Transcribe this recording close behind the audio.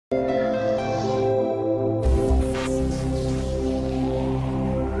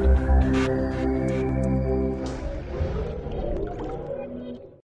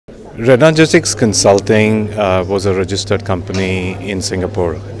Renergetics Consulting was a registered company in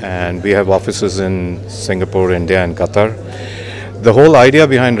Singapore, and we have offices in Singapore, India, and Qatar. The whole idea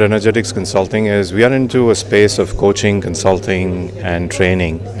behind Renergetics Consulting is we are into a space of coaching, consulting, and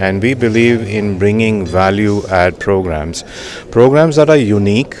training, and we believe in bringing value-add programs that are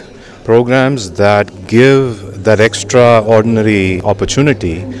unique, programs that give that extraordinary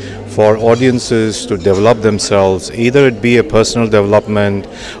opportunity for audiences to develop themselves, either it be a personal development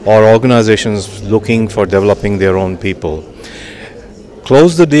or organizations looking for developing their own people.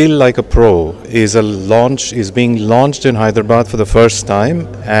 Close the Deal Like a Pro is being launched in Hyderabad for the first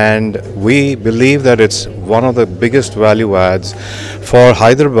time, and we believe that it's one of the biggest value adds for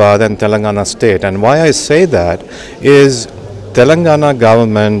Hyderabad and Telangana state. And why I say that is Telangana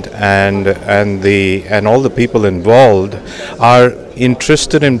government and all the people involved are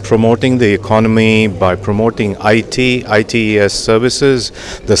interested in promoting the economy by promoting ITES services,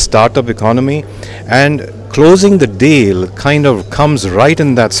 the startup economy, and closing the deal kind of comes right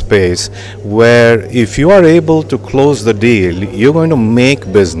in that space where if you are able to close the deal, you're going to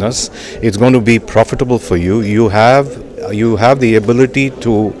make business, it's going to be profitable for you, you have the ability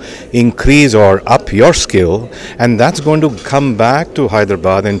to increase or up your skill, and that's going to come back to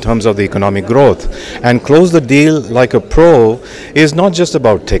Hyderabad in terms of the economic growth. And close the deal like a pro is not just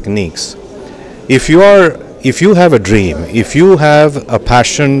about techniques. If you have a dream, if you have a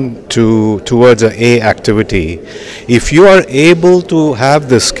passion towards a activity, if you are able to have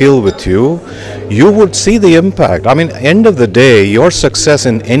the skill with you, you would see the impact. I mean, end of the day, your success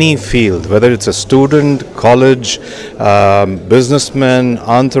in any field, whether it's a student, college, businessman,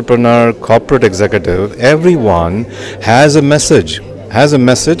 entrepreneur, corporate executive, everyone has a message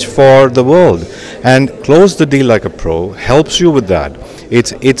for the world. And Close the Deal Like a Pro helps you with that.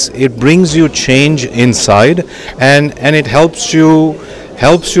 It brings you change inside, and it helps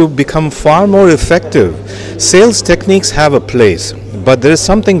you become far more effective. Sales techniques have a place, but there is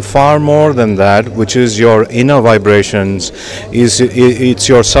something far more than that, which is your inner vibrations, it's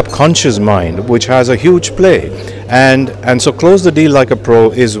your subconscious mind, which has a huge play. And so Close the Deal Like a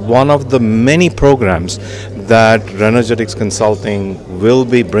Pro is one of the many programs that Renergetics Consulting will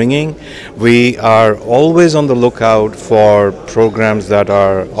be bringing. We are always on the lookout for programs that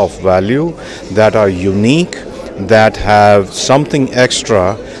are of value, that are unique, that have something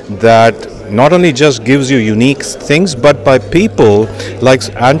extra, that not only just gives you unique things, but by people like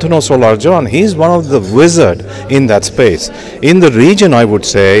Antonio Solarjon. He's one of the wizard in that space. In the region, I would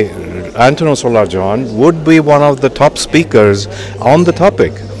say, Antonio Solarjon would be one of the top speakers on the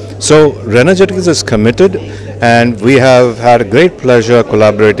topic. So Renergetics is committed, and we have had a great pleasure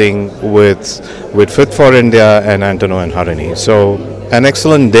collaborating with Fit for India and Antonio and Harini. So an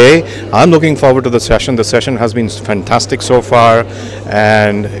excellent day. I'm looking forward to the session. The session has been fantastic so far,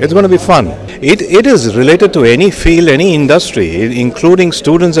 and it's going to be fun. It is related to any field, any industry, including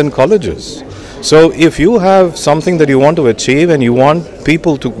students and colleges. So if you have something that you want to achieve and you want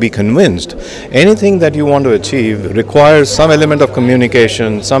people to be convinced, anything that you want to achieve requires some element of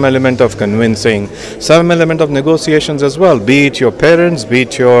communication, some element of convincing, some element of negotiations as well, be it your parents, be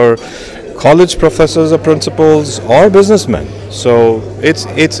it your college professors or principals or businessmen. So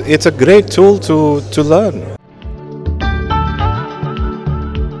it's a great tool to learn.